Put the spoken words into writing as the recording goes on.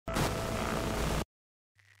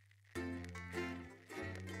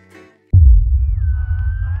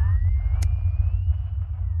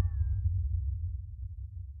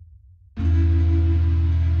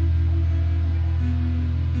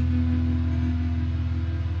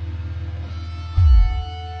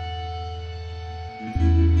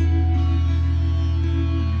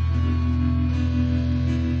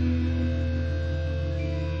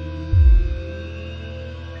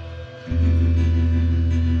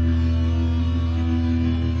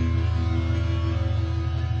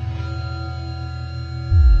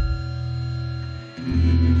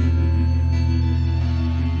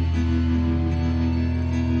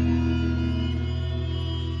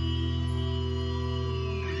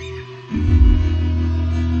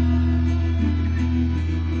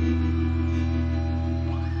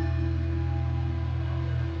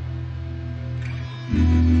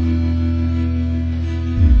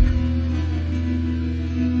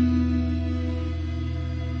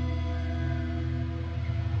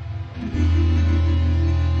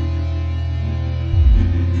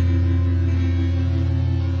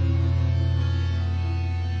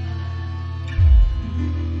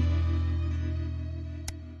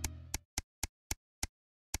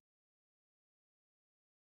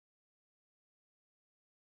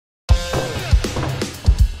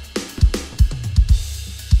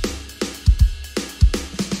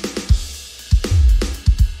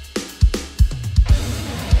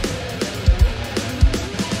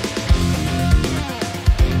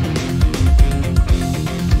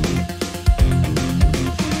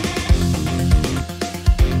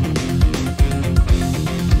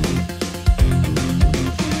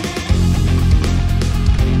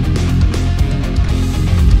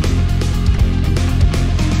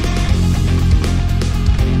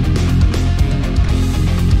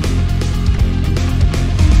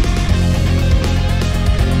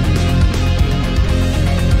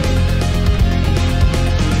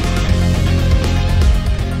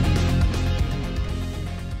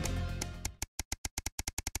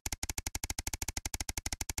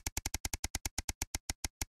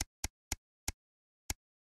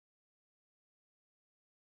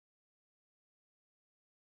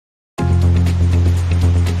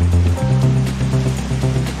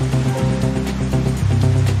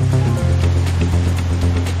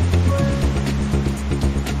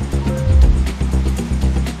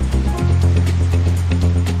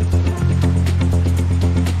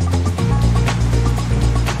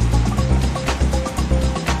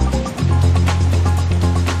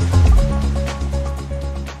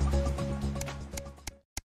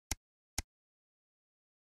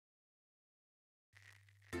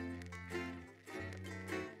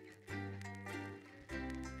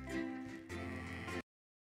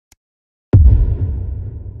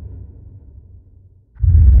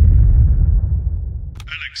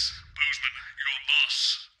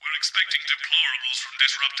expecting deplorables from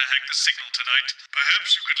Disrupt to hack the signal tonight.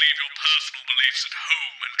 Perhaps you could leave your personal beliefs at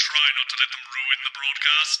home and try not to let them ruin the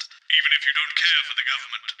broadcast. Even if you don't care for the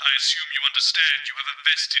government, I assume you understand you have a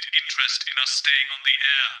vested interest in us staying on the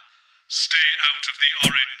air. Stay out of the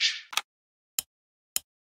orange.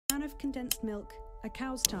 A can of condensed milk, a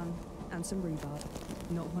cow's tongue, and some rhubarb.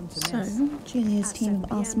 Not one to miss. So, Julia's team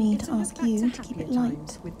have asked me to ask you to keep it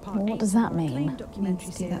light. Well, what does that mean? It means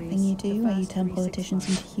to do that thing you do where you turn politicians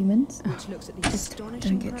into humans. Just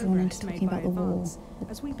don't get drawn into talking about the war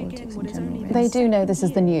or politics in general. They do know this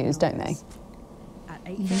is the news, don't they?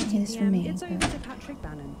 You didn't hear this from me, it's over but... to Patrick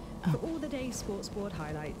Bannon for all the day's sports board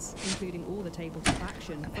highlights, including all the tabletop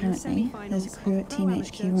action. Apparently, there's a crew at Team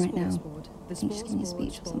HQ right now. I think she's giving a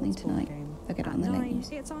speech or something tonight. They'll get it on the late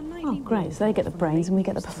news. Oh, great. So they get the brains and we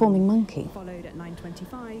get the performing monkey. Followed at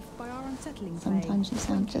 9:25 by our unsettling Sometimes you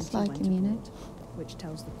sound just like him, you know. Which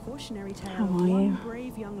tells the cautionary tale How of are one you?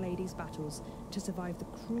 brave young lady's battles to survive the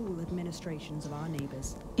cruel administrations of our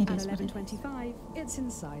neighbours. It At is what it is. 11:25, it's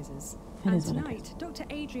incisors. It And is what it tonight, Dr.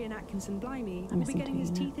 Adrian Atkinson Blimey I will miss be him getting too, his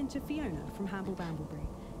you know. teeth into Fiona from Hamble Bamblebury,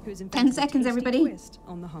 who has 10 invented a seconds, tasty everybody. twist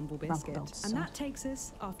on the humble biscuit. dogs, And so. that takes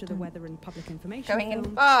us, after the weather and public information Going in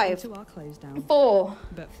film, 5, into our close down. 4,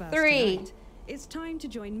 But first 3. tonight, it's time to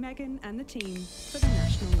join Megan and the team for the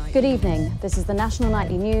National Night. Good evening. This is the National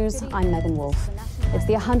Nightly News. I'm Megan Wolfe. It's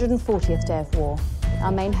the 140th day of war.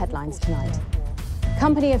 Our main headlines tonight.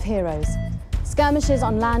 Company of heroes. Skirmishes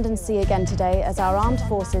on land and sea again today as our armed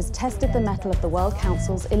forces tested the mettle of the World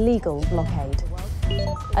Council's illegal blockade.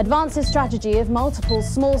 Advance's strategy of multiple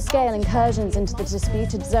small-scale incursions into the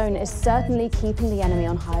disputed zone is certainly keeping the enemy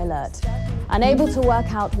on high alert, unable to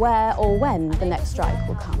work out where or when the next strike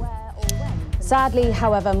will come. Sadly,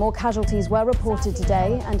 however, more casualties were reported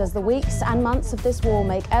today, and as the weeks and months of this war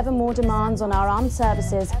make ever more demands on our armed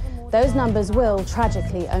services, those numbers will,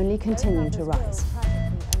 tragically, only continue to rise.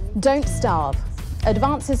 Don't starve.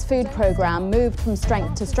 Advance's food programme moved from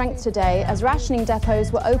strength to strength today as rationing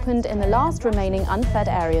depots were opened in the last remaining unfed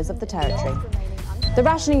areas of the territory. The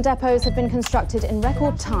rationing depots have been constructed in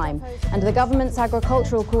record time, and the government's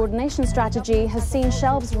agricultural coordination strategy has seen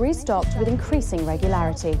shelves restocked with increasing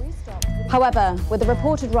regularity. However, with the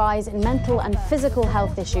reported rise in mental and physical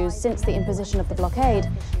health issues since the imposition of the blockade,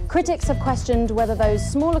 critics have questioned whether those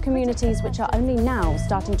smaller communities which are only now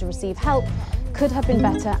starting to receive help could have been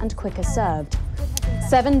better and quicker served.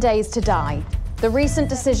 7 days to die. The recent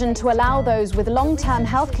decision to allow those with long-term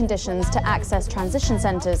health conditions to access transition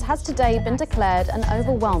centres has today been declared an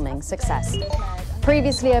overwhelming success.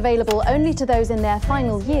 Previously available only to those in their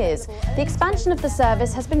final years, the expansion of the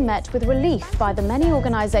service has been met with relief by the many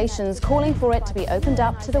organisations calling for it to be opened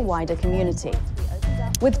up to the wider community.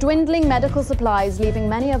 With dwindling medical supplies leaving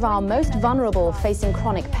many of our most vulnerable facing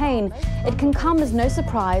chronic pain, it can come as no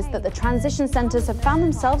surprise that the transition centres have found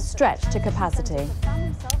themselves stretched to capacity.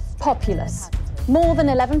 Populace. More than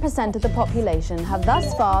 11% of the population have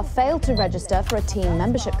thus far failed to register for a team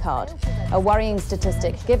membership card, a worrying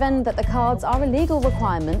statistic given that the cards are a legal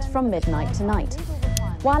requirement from midnight tonight.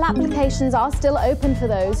 While applications are still open for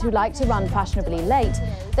those who like to run fashionably late,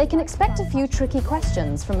 they can expect a few tricky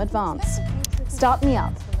questions from Advance. Start me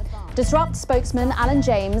up. Disrupt spokesman Alan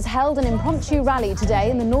James held an impromptu rally today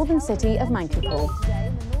in the northern city of Mankipool.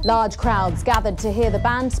 Large crowds gathered to hear the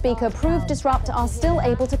band speaker prove Disrupt are still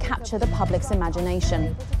able to capture the public's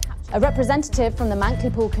imagination. A representative from the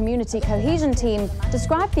Mankipool Community Cohesion Team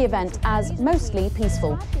described the event as mostly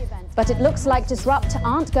peaceful, but it looks like Disrupt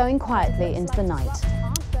aren't going quietly into the night.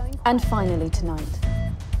 And finally tonight,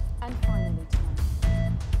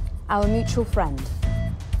 our mutual friend.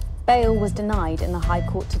 Bail was denied in the High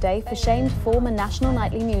Court today for shamed former National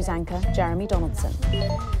Nightly News anchor Jeremy Donaldson.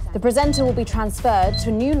 The presenter will be transferred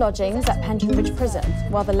to new lodgings at Penton Ridge Prison,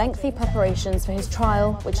 while the lengthy preparations for his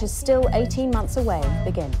trial, which is still 18 months away,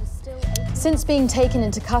 begin. Since being taken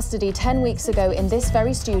into custody 10 weeks ago in this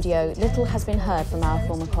very studio, little has been heard from our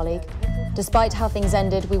former colleague. Despite how things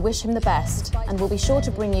ended, we wish him the best, and we'll be sure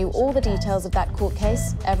to bring you all the details of that court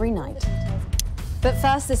case every night. But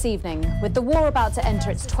first this evening, with the war about to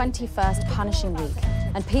enter its 21st punishing week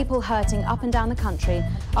and people hurting up and down the country,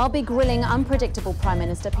 I'll be grilling unpredictable Prime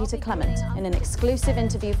Minister Peter Clement in an exclusive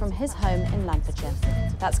interview from his home in Lancashire.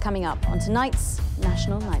 That's coming up on tonight's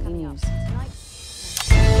National Nightly News.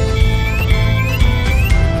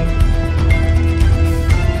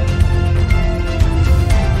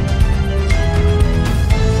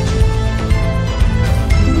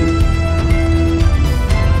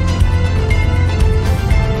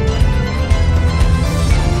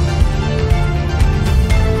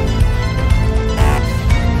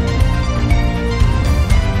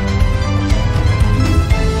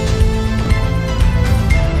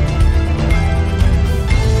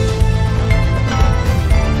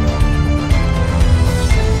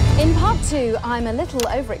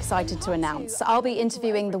 overexcited to announce. I'll be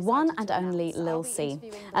interviewing the one and only Lil C.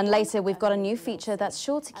 And later, we've got a new feature that's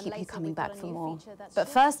sure to keep you coming back for more. But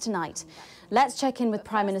first tonight, let's check in with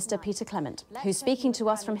Prime Minister Peter Clement, who's speaking to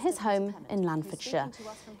us from his home in Lanfordshire.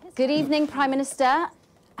 Good evening, Prime Minister.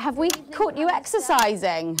 Have we caught you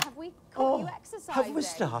exercising? Have we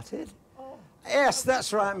started? Yes,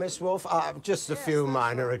 that's right, Miss Wolf. Just a few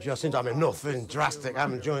minor adjustments. I mean, nothing drastic. I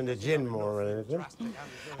haven't joined the gym or anything.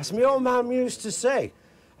 As my old mum used to say,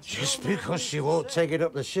 just because she won't take it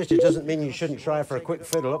up the shit, it doesn't mean you shouldn't try for a quick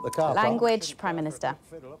fiddle up the car park. Language, Prime Minister.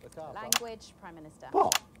 Language, Prime Minister.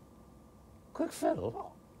 What? Quick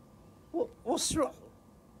fiddle? What's wrong?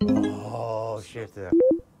 Oh, shitter.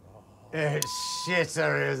 It's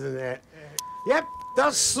shitter, isn't it? Yep,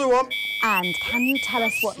 that's the one. And can you tell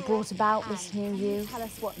us what brought about this new you?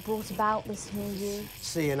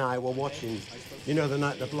 C and I were watching, you know, the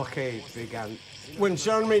night the blockade began, when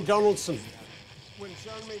Jeremy Donaldson.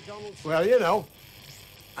 Well, you know,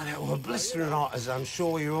 and it was blistering hot, as I'm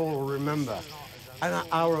sure you all remember. And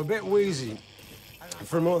I were a bit wheezy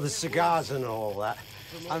from all the cigars and all that.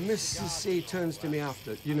 And Mrs. C turns to me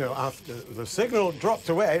after the signal dropped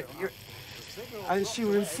away, and she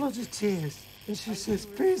was in floods of tears. And she says,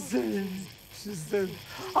 Peter, she said,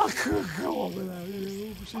 I couldn't go on without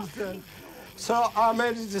you, she said. So I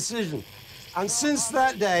made a decision. And since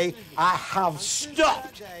that day, I have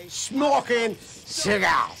stopped smoking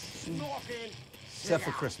cigars. Except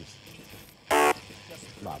for Christmas.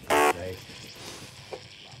 My birthday.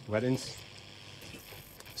 Weddings.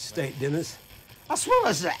 State dinners. As well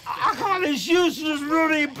as that, I got this useless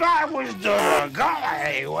Rudy backwards done. Got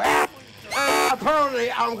anywhere. And apparently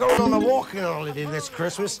I'm going on a walking holiday this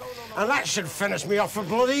Christmas, and that should finish me off for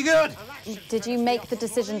bloody good. Did you make the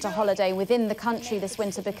decision to holiday within the country this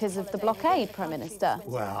winter because of the blockade, Prime Minister?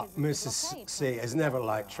 Well, Mrs. C has never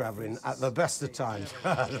liked travelling at the best of times.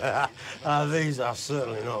 These are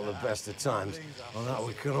certainly not the best of times, on that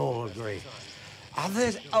we can all agree.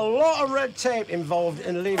 There's a lot of red tape involved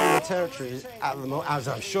in leaving the territories at the moment, as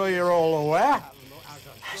I'm sure you're all aware.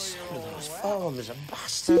 Some of those forms are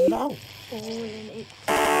bastard long. All in it.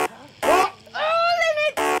 What? All in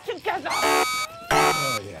it together.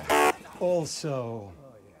 Oh, yeah. Also,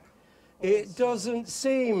 it doesn't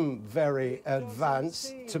seem very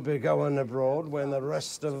advanced to be going abroad when the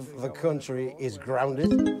rest of the country is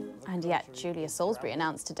grounded. And yet, Julia Salisbury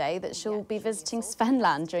announced today that she'll be visiting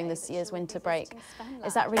Svenland during this year's winter break.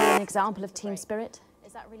 Is that really an example of team spirit?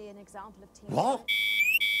 What?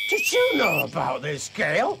 Did you know about this,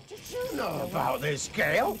 Gail? You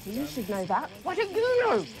should know that. Why don't you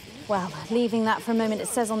know? Well, leaving that for a moment, it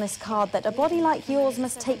says on this card that a body like yours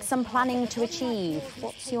must take some planning to achieve.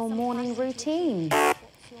 What's your morning routine?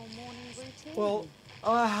 Well,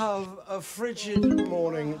 I have a frigid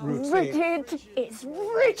morning routine. Rigid. It's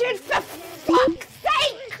rigid, for fuck's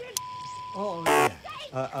sake! Oh, yeah.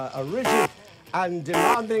 A rigid and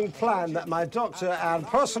demanding plan that my doctor and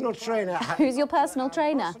personal trainer... Who's your personal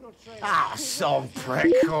trainer? Some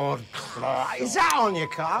prick called Clark. Is that on your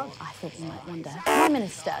card? I thought you might wonder. Prime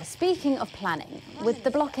Minister, speaking of planning, with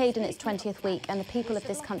the blockade in its 20th week and the people of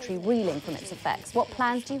this country reeling from its effects, what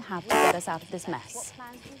plans do you have to get us out of this mess?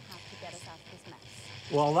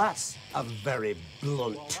 Well, that's a very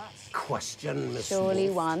blunt question, Miss Surely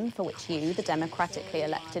Wolf. one for which you, the democratically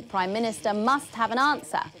elected Prime Minister, must have an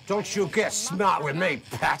answer. Don't you get smart with me,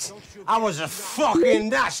 Pat. I was a fucking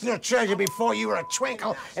national treasure before you were a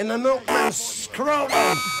twinkle in the milkman's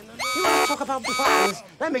scrotum. You want to talk about plans?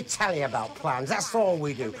 Let me tell you about plans. That's all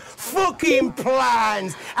we do. Fucking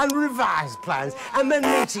plans and revised plans, and then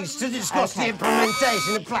meetings to discuss the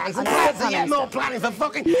implementation of plans and plans and yet more planning for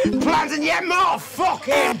fucking plans and yet more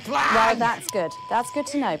fucking plans. Well, that's good. That's good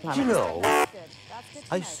to know, Prime Do you Minister. know,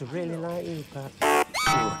 I used to really like you, Pat. You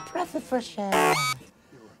were a breath of fresh air.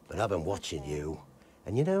 But I've been watching you,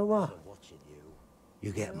 and you know what?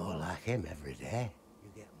 You get more like him every day.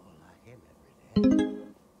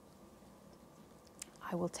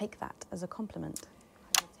 I will take that as a compliment.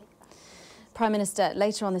 Prime Minister,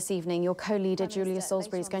 later on this evening, your co-leader, Julia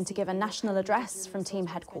Salisbury, is going to give a national address from team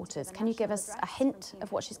headquarters. Can you give us a hint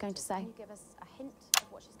of what she's going to say?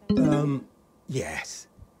 Yes.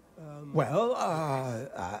 Well,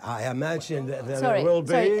 I imagine that there Sorry, will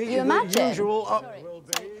be you imagine? the usual...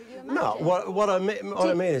 No, what I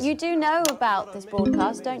mean is... You do know about this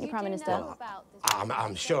broadcast, don't you, Prime Minister?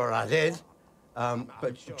 I'm sure I did.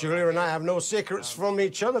 But Julia and I have no secrets from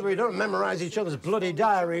each other. We don't memorize each other's bloody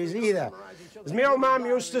diaries either. As my old mum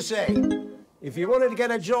used to say, if you wanted to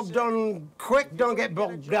get a job done quick, don't get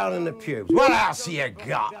bogged down in the pubes. What else you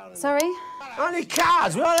got? Sorry? Only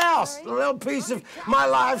cards, what else? A little piece of my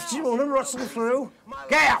life do you want to rustle through?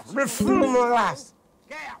 Get out, refill my glass.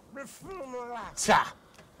 Get out, refill my glass.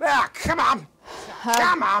 Come on.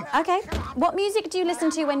 Come on. Okay. What music do you listen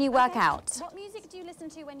to when you work out?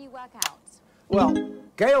 Well,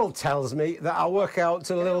 Gail tells me that I work out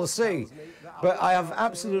to Little C, but I have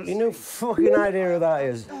absolutely no fucking idea who that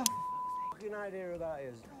is.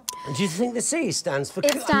 And do you think the C stands for...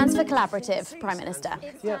 It stands for collaborative, Prime Minister.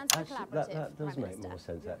 Yeah, actually, that does make more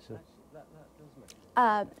sense, actually.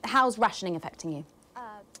 How's rationing affecting you?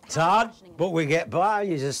 It's hard, but we get by.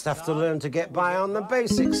 You just have to learn to get by on the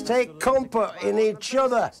basics. Take comfort in each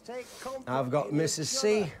other. I've got Mrs.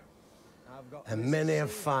 C and many a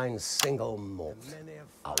fine single malt.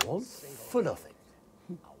 I want for nothing.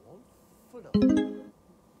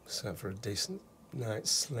 Except for a decent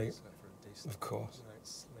night's sleep, of course.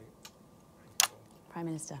 Prime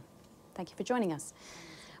Minister, thank you for joining us.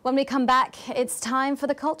 When we come back, it's time for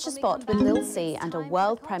the Culture Spot with Lil C and a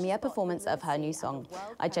world premiere performance of her new song.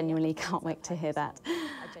 I genuinely can't wait to hear that.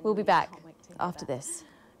 We'll be back after this.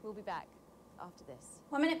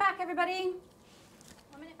 1 minute back, everybody.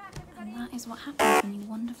 And that is what happens when you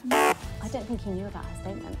wander from it. I don't think you knew about her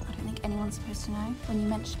statement. I don't think anyone's supposed to know. When you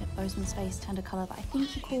mentioned it, Bozeman's face turned a colour that I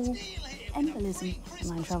think you call embolism.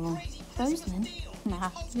 Am I in trouble? Bozeman? Nah,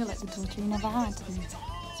 you're like the daughter you never had.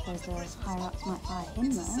 I suppose the higher-ups might fire him,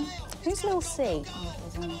 though. Who's Lil C? Oh,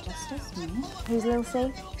 there's only justice, me. Who's Lil C?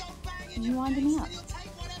 Are you winding me up?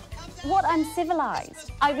 What? I'm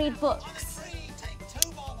civilised. I read books.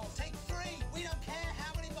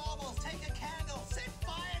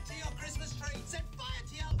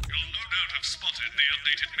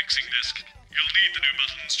 Updated mixing disc. You'll need the new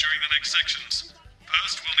buttons during the next sections.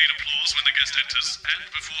 First, we'll need applause when the guest enters and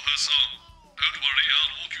before her song. Don't worry,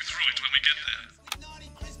 I'll walk you through it when we get there.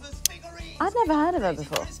 I've never heard of her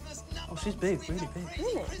before. Oh, she's big, really big.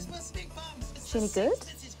 Really? Is she any good?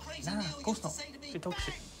 Nah, of course not. She dog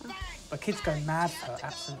shit. My kids go mad for her,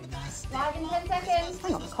 absolutely mad. Live in 10 seconds.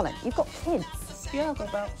 Hang on, Colin, you've got kids. Yeah, I've got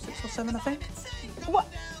about 6 or 7, I think. What?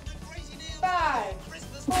 5,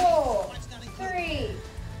 4, 3.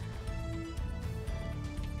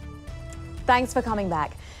 Thanks for coming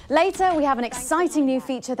back. Later, we have an exciting new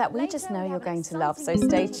feature that we just know you're going to love, so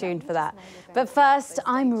stay tuned for that. But first,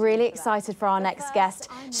 I'm really excited for our next guest.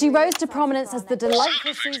 She rose to prominence as the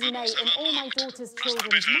delightful Susie May in All My Daughter's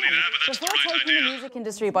Children's Name before taking the music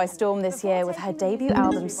industry by storm this year with her debut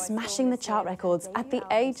album smashing the chart records at the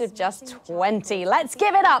age of just 20. Let's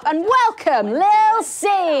give it up and welcome Lil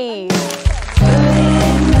C.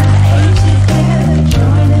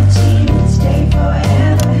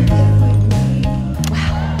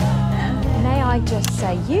 I just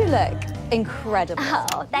say, you look incredible.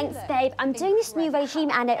 Oh, thanks, babe. I'm doing this new regime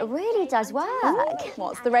and it really does work. Ooh,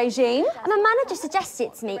 what's the regime? And my manager suggested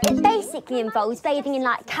it to me. It basically involves bathing in,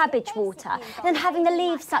 like, cabbage water and then having the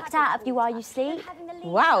leaves sucked out of you while you sleep.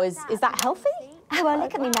 Wow, is that healthy? Oh, well,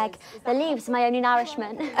 look at me, Meg. The leaves are my only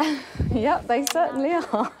nourishment. Yep, they certainly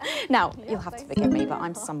are. Now, you'll have to forgive me, but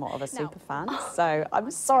I'm somewhat of a super fan, so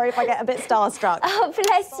I'm sorry if I get a bit starstruck. Oh,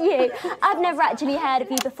 bless you. I've never actually heard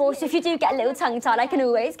of you before, so if you do get a little tongue-tied, I can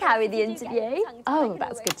always carry the interview. Oh,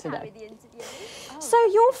 that's good to know. So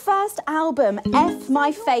your first album, F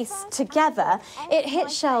My Face Together, it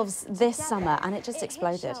hit shelves this summer and it just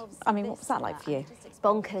exploded. I mean, what was that like for you?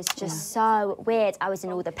 Bonkers, just so weird. I was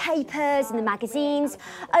in all the papers and the magazines.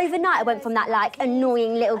 Overnight, I went from that, like,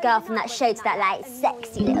 annoying little girl from that show to that, like,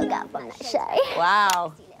 sexy little girl from that show.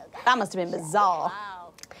 Wow, that must have been bizarre.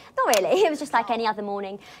 Not really, it was just like any other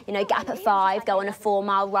morning. You know, get up at 5, go on a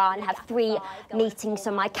 4-mile run, have 3 meetings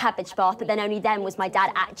on my cabbage bath, but then only then was my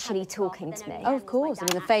dad actually talking to me. Oh, of course, I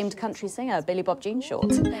mean, the famed country singer, Billy Bob Jean Short.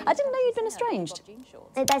 I didn't know you'd been estranged.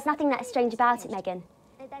 There's nothing that strange about it, Megan.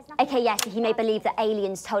 Okay, yes, he may believe that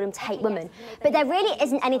aliens told him to hate women, but there really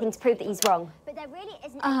isn't anything to prove that he's wrong.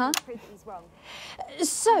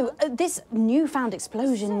 So, this newfound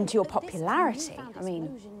explosion into your popularity, I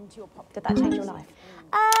mean, did that change your life?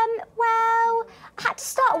 Well, I had to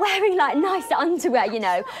start wearing, like, nicer underwear, you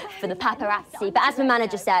know, for the paparazzi. But as my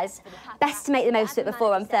manager says, best to make the most of it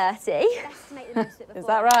before I'm 30. Is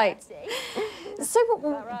that right? So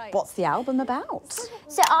what's the album about?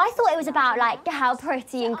 So I thought it was about, like, how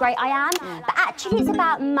pretty and great I am, but actually it's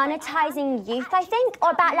about monetising youth, I think, or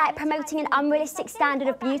about, like, promoting an unrealistic standard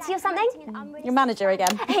of beauty or something. Your manager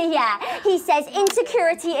again? Yeah, he says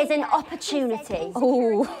insecurity is an opportunity.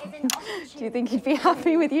 Oh, do you think he'd be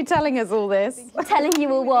happy with you telling us all this? Telling you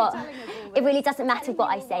all what? It really doesn't matter what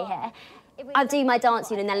I say here. I'll do my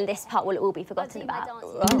dancing and then this part will all be forgotten about.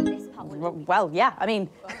 Well, yeah, I mean,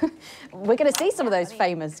 we're going to see some of those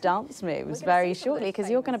famous dance moves very shortly because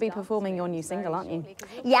you're going to be performing your new single, aren't you?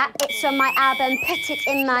 Yeah, it's from my album Put It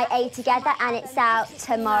In My A Together and it's out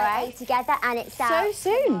tomorrow. So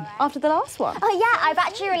soon, after the last one? Oh yeah, I've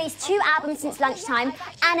actually released 2 albums since lunchtime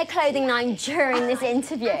and a clothing line during this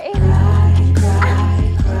interview.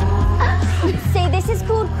 See, this is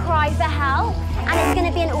called Cry for Help and it's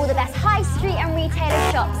going to be in all the best high street and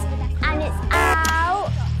retailer shops and it's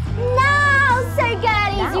out now. So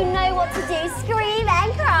girlies, you know what to do. Scream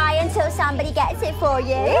and cry until somebody gets it for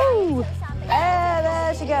you. Ooh,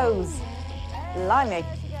 there she goes. Blimey.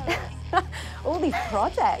 All these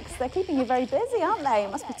projects, they're keeping you very busy, aren't they?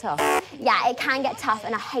 It must be tough. Yeah, it can get tough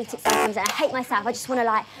and I hate it sometimes and I hate myself. I just want to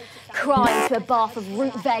like cry into a bath of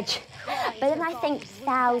root veg. But then I think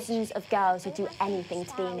thousands of girls would do anything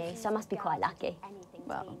to be me, so I must be quite lucky.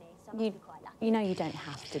 Well, you know you don't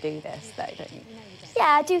have to do this though, don't you? Yeah,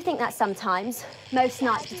 I do think that sometimes. Most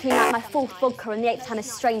nights between like my 4th vodka and the 8th time a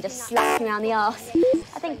stranger slaps me around the arse.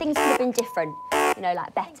 I think things could have been different, you know,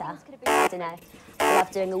 like better. I don't know. I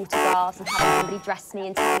love doing autographs and having somebody dress me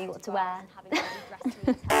and tell me what to wear.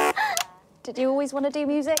 Did you always want to do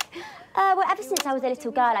music? Well, ever since I was a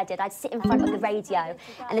little girl, I did. I'd sit in front of the radio,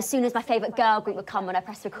 and as soon as my favourite girl group would come on, I'd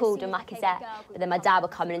press record on my cassette. But then my dad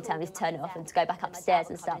would come in and tell me to turn it off and to go back upstairs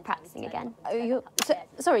and start practising again.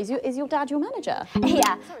 Sorry, is your dad your manager?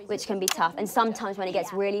 Yeah, which can be tough. And sometimes when it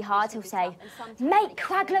gets really hard, he'll say, "Make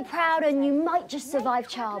Quagler proud and you might just survive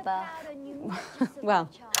childbirth." Well,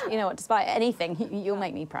 you know what, despite anything, you'll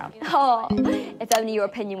make me proud. Oh, if only your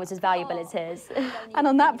opinion was as valuable as his. And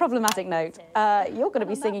on that problematic note, you're going to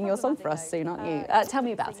be singing your song for us soon, aren't you? Tell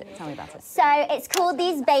me about it, So it's called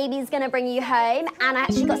These Babies Gonna Bring You Home, and I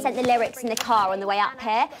actually got sent the lyrics in the car on the way up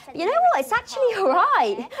here. But you know what, it's actually all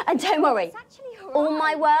right. And don't worry, all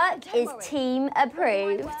my work is team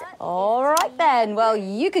approved. All right then, well,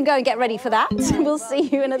 you can go and get ready for that. We'll see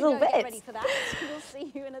you in a little bit.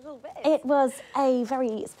 It was a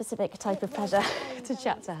very specific type of pleasure to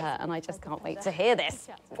chat to her, and I just can't wait to hear this.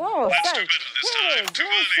 Whoa, let's do better this time. Too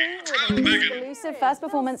early. Drop Megan. Exclusive first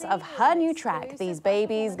performance of her new track, These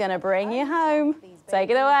Babies Gonna Bring You Home. Take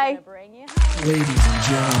it away. Ladies and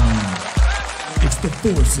gentlemen, it's the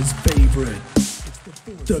Force's favorite,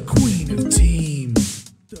 the queen of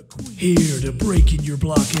teams, here to break in your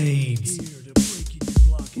blockades,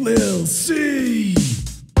 Lil C.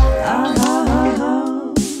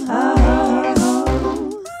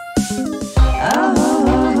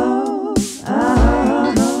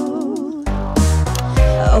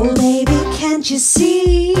 Oh baby, can't you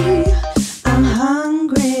see I'm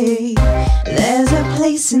hungry? There's a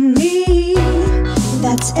place in me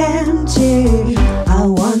that's empty. I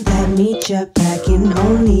want that meat you're packing,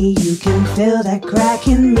 only you can fill that crack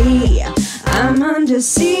in me. I'm under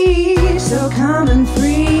siege, so come and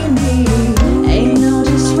free me. Ain't no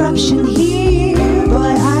disruption here,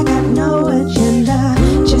 boy, I got no agenda.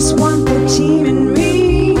 Just want the team and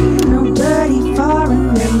me, no dirty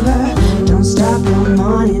foreign member. Don't stop no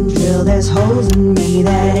morning drill, there's holes in me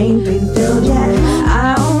that ain't been filled yet.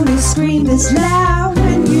 I only scream this loud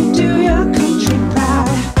when you do your country proud.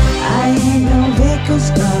 I ain't no vicar's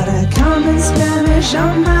daughter, come and skirmish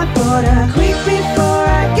on my border. Quick before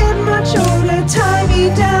I get much older, tie me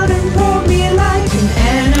down and pull me like an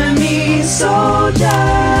enemy soldier.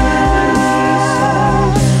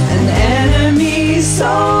 An enemy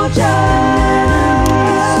soldier.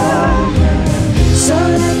 So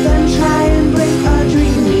let them try and break our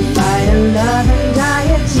dream. We fight and love and die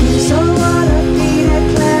at two. So what a Peter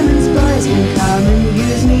Clemens boys can come and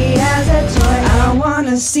use me as a toy. I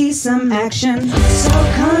wanna see some action, so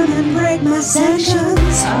come and break my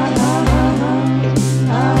sanctions.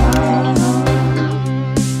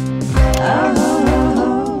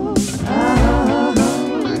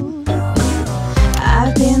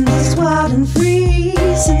 I've been this wild and free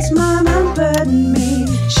since my mom burdened me.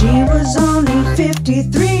 She was only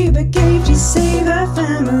 53 but gave to save her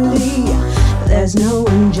family. There's no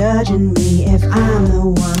one judging me if I'm the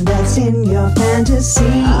one that's in your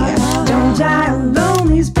fantasy. Don't die alone,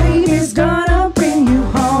 these babies gonna bring you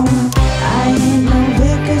home. I ain't no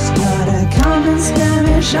vicar's daughter, come and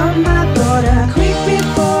skirmish on my border. Quick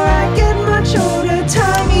before I get much older,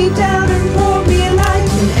 tie me down and pull me like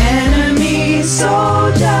an enemy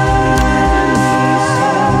soldier.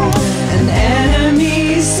 An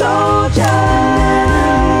enemy soldier.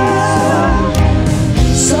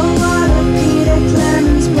 So what a Peter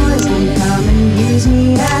Clemens boys can come and use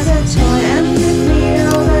me as a toy and flip me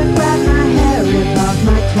over, grab my hair, rip off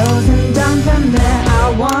my clothes and dump them there.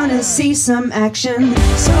 I wanna see some action.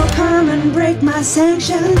 So come and break my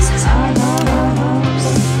sanctions.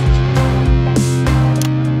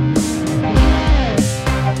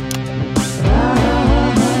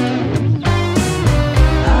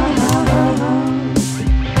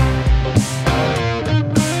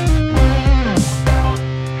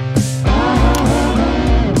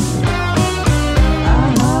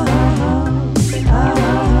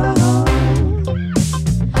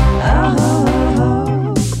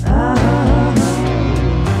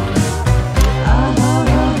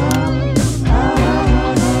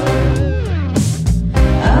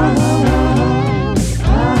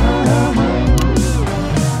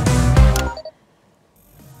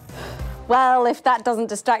 Well, if that doesn't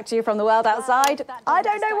distract you from the world outside, I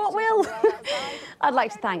don't know what will. I'd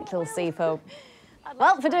like to thank Lil C for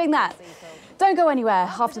doing that. Don't go anywhere.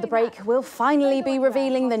 After the break, we'll finally be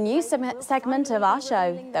revealing the new segment of our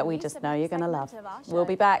show that we just know you're going to love. We'll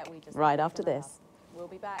be back right after this.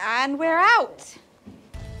 And we're out.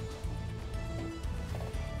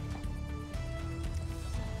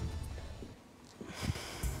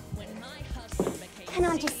 Can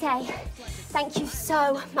I just say, thank you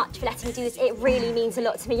so much for letting me do this. It really means a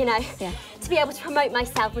lot to me, you know. Yeah. To be able to promote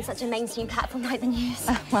myself on such a mainstream platform like the news.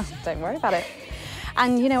 Well, don't worry about it.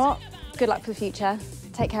 And you know what? Good luck for the future.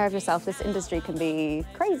 Take care of yourself. This industry can be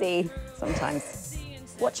crazy sometimes.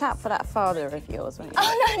 Watch out for that father of yours, won't you?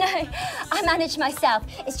 Oh, no. I manage myself.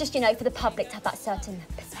 It's just, you know, for the public to have that certain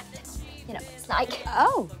perspective. You know what it's like.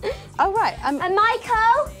 Oh, right. And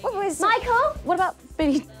Michael! Michael? What about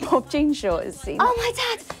Billy Bob Jean Short? Is he? Oh, my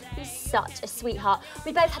dad! He's such a sweetheart.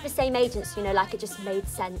 We both had the same agents, you know, like it just made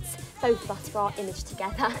sense. Both of us for our image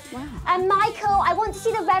together. Wow. And Michael, I want to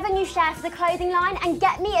see the revenue share for the clothing line and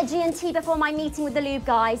get me a G&T before my meeting with the lube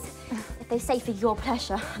guys. If they say for your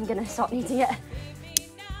pleasure, I'm gonna stop needing it. I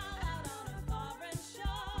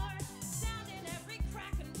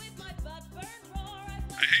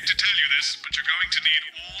hate to tell you this, but you're going to need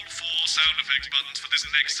all 4 sound effects buttons for this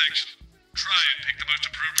next section. Try and pick the most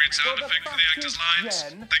appropriate sound effect for the actors' lines.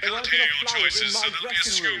 They can't hear your choices, so they'll be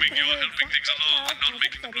assuming you're helping things along and not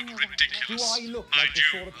making them look ridiculous. Mind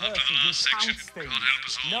you, after the last section, can't help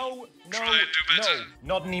us all. Try and do better.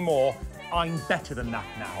 No, not anymore. I'm better than that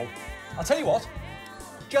now. I'll tell you what,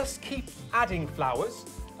 just keep adding flowers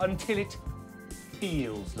until it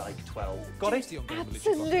feels like 12. Got it?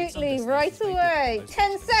 Absolutely, right away.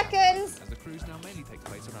 10 seconds. As the cruise now mainly takes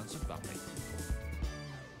place around St. Bartley.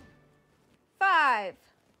 5,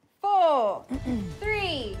 4,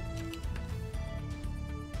 3.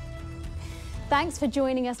 Thanks for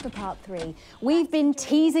joining us for part 3. We've been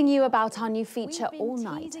teasing you about our new feature all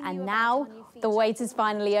night, and now the wait is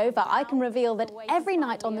finally over. I can reveal that every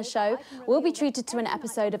night on the show, we'll be treated to an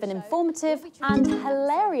episode of an informative and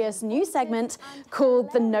hilarious new segment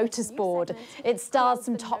called The Notice Board. It stars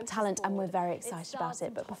some top talent, and we're very excited about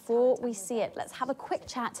it. But before we see it, let's have a quick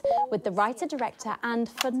chat with the writer, director, and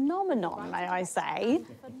phenomenon, may I say,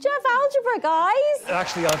 Jeff Algebra, guys.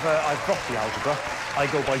 Actually, I've dropped the algebra. I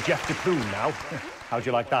go by Jeff DePlume now. How'd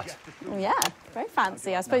you like that? Yeah, very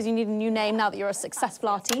fancy. I suppose you need a new name now that you're a successful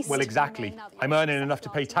artiste. Well, exactly. I'm earning enough to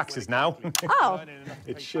pay taxes now. Oh.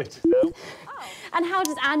 It's shit. And how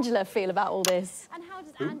does Angela feel about all this?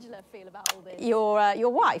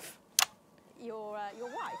 Your wife. Your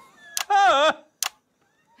wife.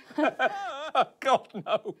 Oh, God,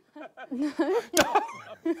 no.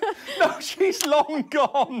 No, she's long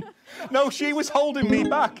gone. No, she was holding me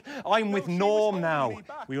back. I'm with Norm now.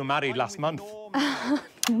 We were married last month.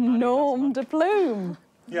 Norm DePlume.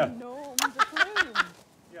 Yeah. Norm DePlume.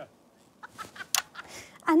 Yeah.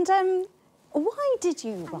 And why did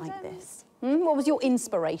you write this? What was your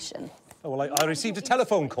inspiration? Oh, well, I received a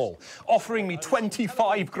telephone call offering me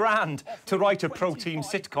 25 grand to write a pro-team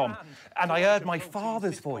sitcom. And I heard my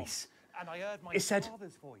father's voice. It said,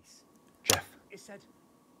 Jeff,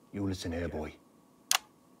 you listen here, boy.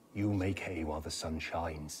 You make hay while the sun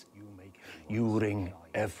shines. You wring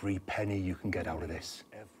every penny you can get out of this.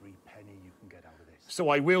 So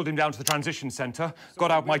I wheeled him down to the transition centre,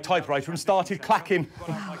 got out my typewriter and started clacking.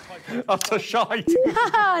 Utter shite.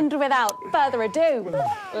 And without further ado,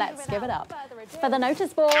 let's give it up for the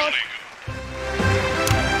notice board.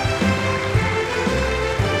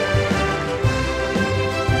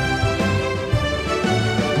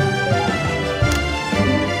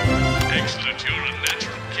 Excellent, you're a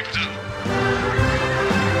natural. Keep it up.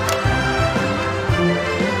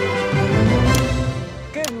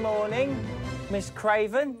 Good morning, Miss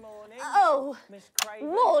Craven. Oh,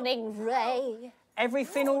 morning, Ray.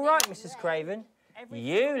 Everything all right, Mrs. Craven?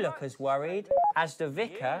 You look as worried as the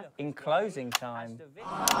vicar in closing time.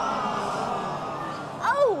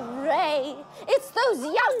 Oh, Ray, it's those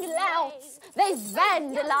young louts. They've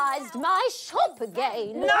vandalised my shop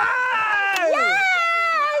again. No! Yes!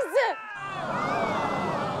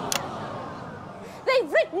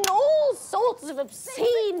 They've written all sorts of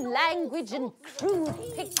obscene language and crude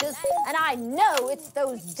pictures, and I know it's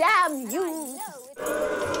those damn youths.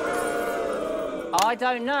 I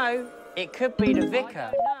don't know. It could be the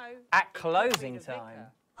vicar at closing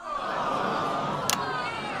time.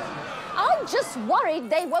 I'm just worried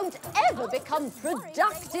they won't ever become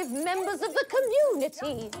productive members of the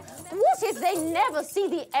community. What if they never see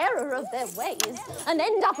the error of their ways and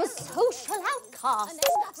end up as social outcasts,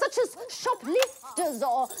 such as shoplifters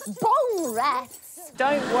or bong rats?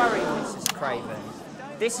 Don't worry, Mrs. Craven.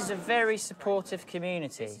 This is a very supportive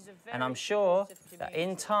community, and I'm sure that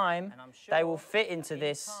in time they will fit into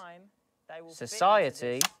this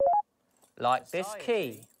society like this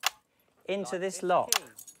key into this lock.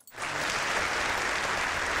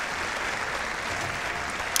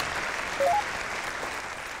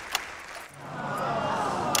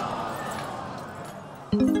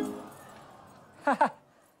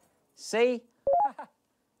 See?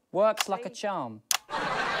 Works like a charm.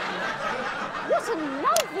 What a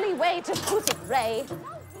lovely way to put it, Ray.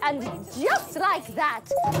 And just like that,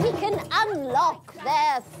 we can unlock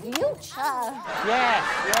their future. Yes,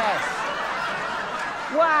 yes.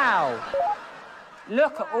 Wow!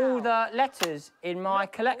 Look at all the letters in my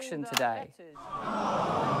collection today.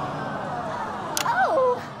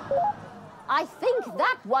 Oh! I think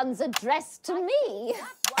that one's addressed to me.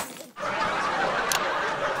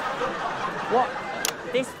 What?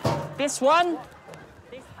 This one?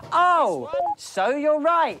 Oh, so you're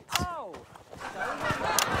right.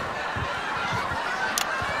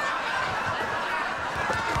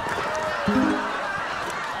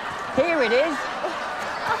 Here it is.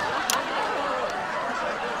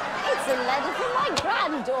 It's a letter from my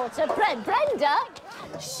granddaughter, Brenda.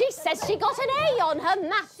 She says she got an A on her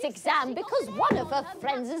maths exam because one of her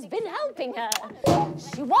friends has been helping her.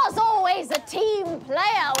 She was always a team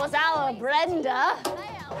player, was our Brenda.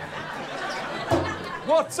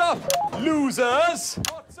 What's up, losers?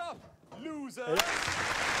 What's up, losers?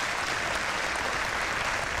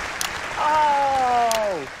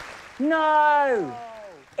 Oh, no.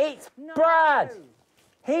 It's Brad.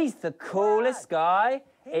 He's the coolest guy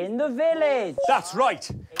in the village. That's right.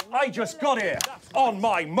 I just got here on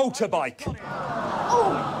my motorbike.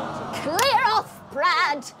 Oh, clear off,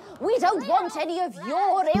 Brad. We don't want any of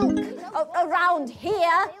your ilk around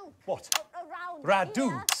here. What? Rad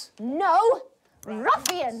dudes? No,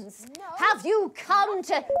 ruffians. Have you come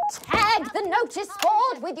to tag the notice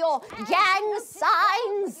board with your gang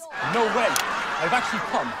signs? No way. I've actually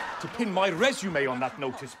come to pin my resume on that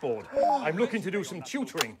notice board. I'm looking to do some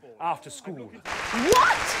tutoring after school.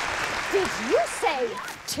 What? Did you say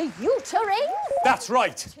tutoring? That's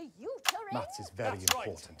right. Maths is very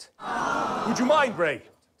important. Would you mind, Ray?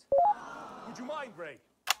 Would you mind, Ray?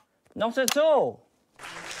 Not at all.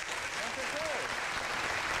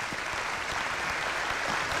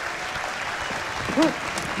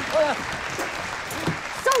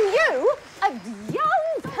 So you, a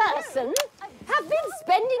young person, have been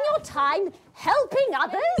spending your time helping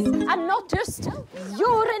others and not just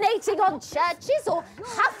urinating on churches or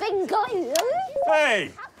huffing glue?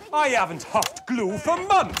 Hey, I haven't huffed glue for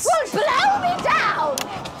months. Well, blow me down!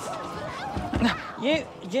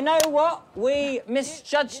 You know what? We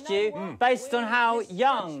misjudged you based on how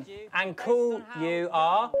young and cool you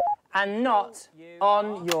are and not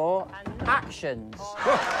on your actions.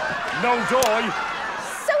 No joy.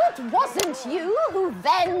 So it wasn't you who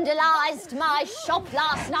vandalised my shop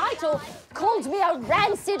last night or called me a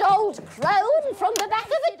rancid old crone from the back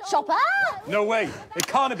of a chopper? No way. It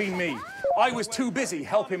can't have been me. I was too busy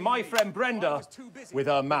helping my friend Brenda with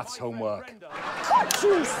her maths homework. Could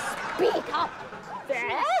you speak up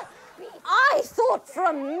there? I thought for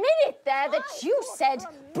a minute there that you said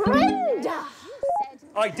Brenda.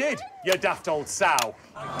 I did, you daft old sow.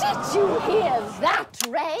 Did you hear that,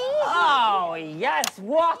 Ray? Oh, yes,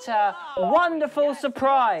 what a wonderful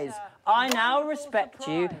surprise. I now respect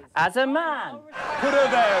you as a man. Put her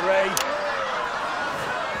there, Ray.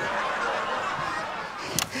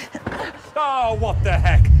 Oh, what the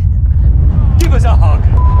heck? Give us a hug.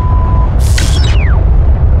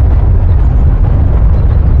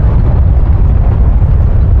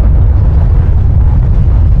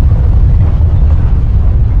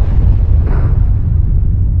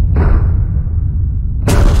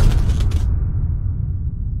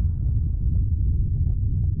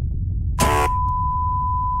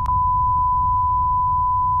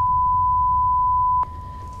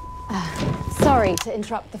 Sorry to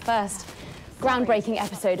interrupt the first groundbreaking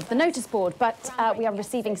episode of the notice board, but we are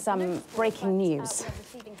receiving some breaking news.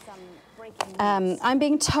 I'm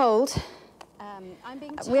being told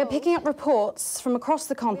we are picking up reports from across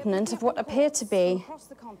the continent of what appear to be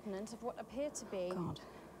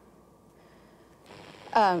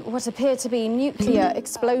what appear to be nuclear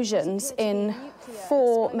explosions in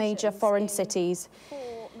 4 major foreign cities.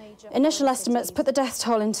 Initial estimates put the death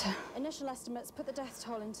toll into.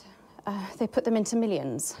 They put them into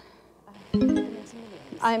millions.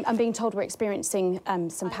 I'm being told we're experiencing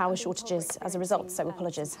some power shortages as a result, so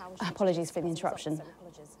apologies for the interruption.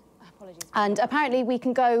 And apparently we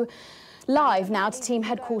can go live now to team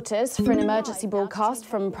headquarters for an emergency broadcast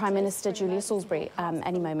from Prime Minister Julia Salisbury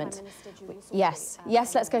any moment. Yes,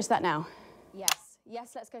 let's go to that now.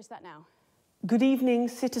 Yes, let's go to that now. Good evening,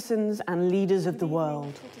 citizens and leaders of the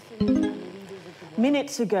world.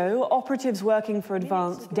 Minutes ago, operatives working for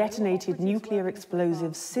Advance detonated nuclear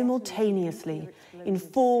explosives simultaneously in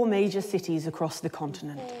 4 major cities across the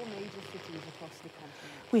continent.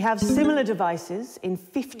 We have similar devices in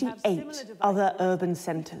 58 other urban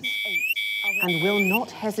centres and will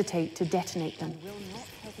not hesitate to detonate them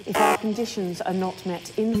if our conditions are not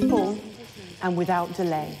met in full and without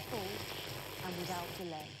delay.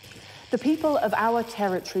 The people of our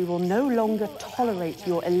territory will no longer tolerate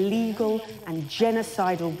your illegal and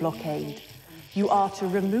genocidal blockade. You are to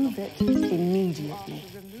remove it immediately.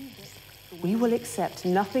 We will accept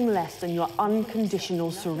nothing less than your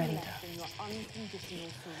unconditional surrender.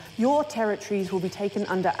 Your territories will be taken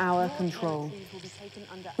under our control.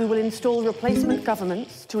 We will install replacement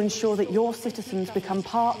governments to ensure that your citizens become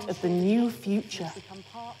part of the new future.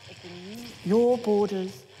 Your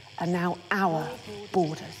borders are now our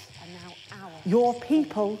borders. Your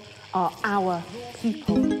people are our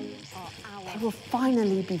people. They will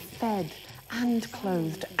finally be fed and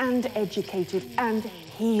clothed and educated and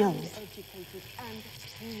healed.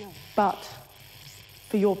 But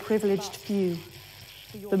for your privileged few,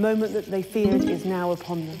 the moment that they feared is now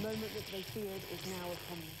upon them.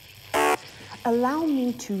 Allow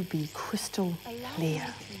me to be crystal clear.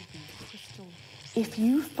 If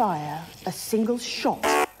you fire a single shot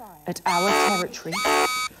at our territory,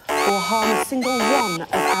 or harm a single one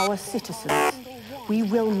of our citizens, we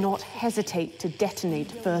will not hesitate to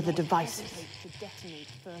detonate further devices.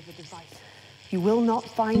 You will not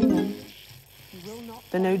find them,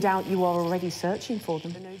 though no doubt you are already searching for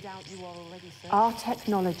them. Our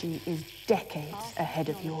technology is decades ahead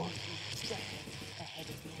of yours.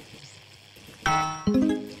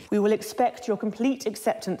 We will expect your complete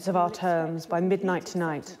acceptance of our terms by midnight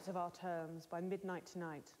tonight.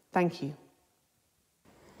 Thank you.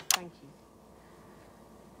 Thank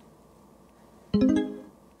you.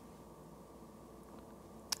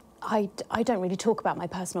 I don't really talk about my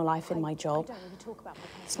personal life in my job.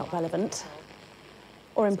 It's not relevant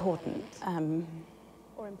or important.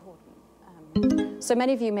 So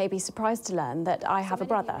many of you may be surprised to learn that I have a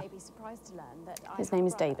brother. His name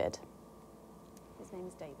is David.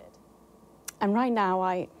 And right now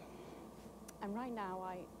I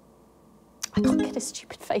can't get his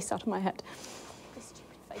stupid face out of my head.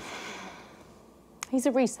 He's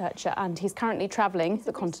a researcher and he's currently travelling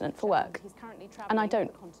the continent for work. And I don't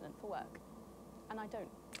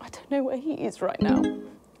know where he is right now.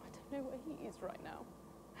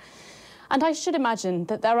 And I should imagine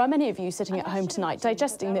that there are many of you sitting at home tonight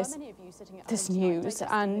digesting this news,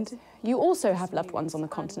 and you also have loved ones on the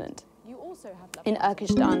continent. In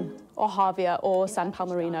Urkistan, or Havia, or San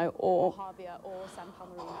Palmerino, or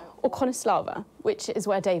Konislava, which is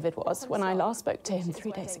where David was when I last spoke to him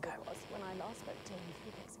 3 days ago.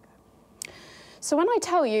 So when I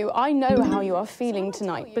tell you I know how you are feeling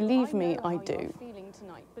tonight, believe me, I do.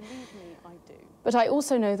 But I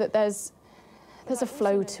also know that there's a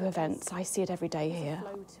flow to events. I see it every day here.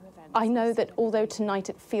 I know that although tonight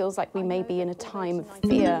it feels like we may be in a time of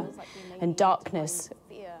fear and darkness,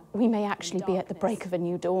 we may actually be at the break of a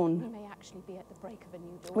new dawn.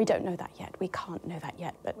 We don't know that yet. We can't know that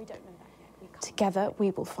yet, but together we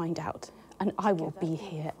will find out. And I will be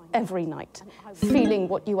here every night, feeling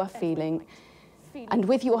what you are feeling. And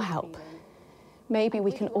with your help, maybe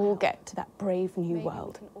we can all get to that brave new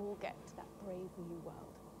world.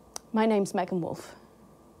 My name's Megan Wolfe.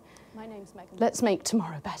 Let's make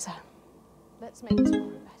tomorrow better.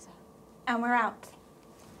 And we're out.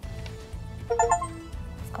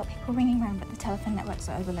 I've got people ringing around, but the telephone networks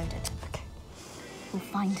are overloaded. Okay. We'll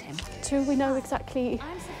find him. Do we know exactly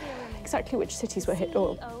which cities were hit,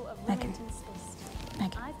 or... Megan.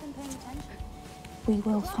 We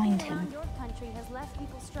will find him. Your country has left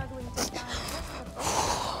people struggling to find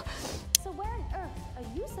just the So where on earth are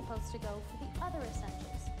you supposed to go for the other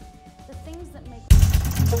essentials? The things that make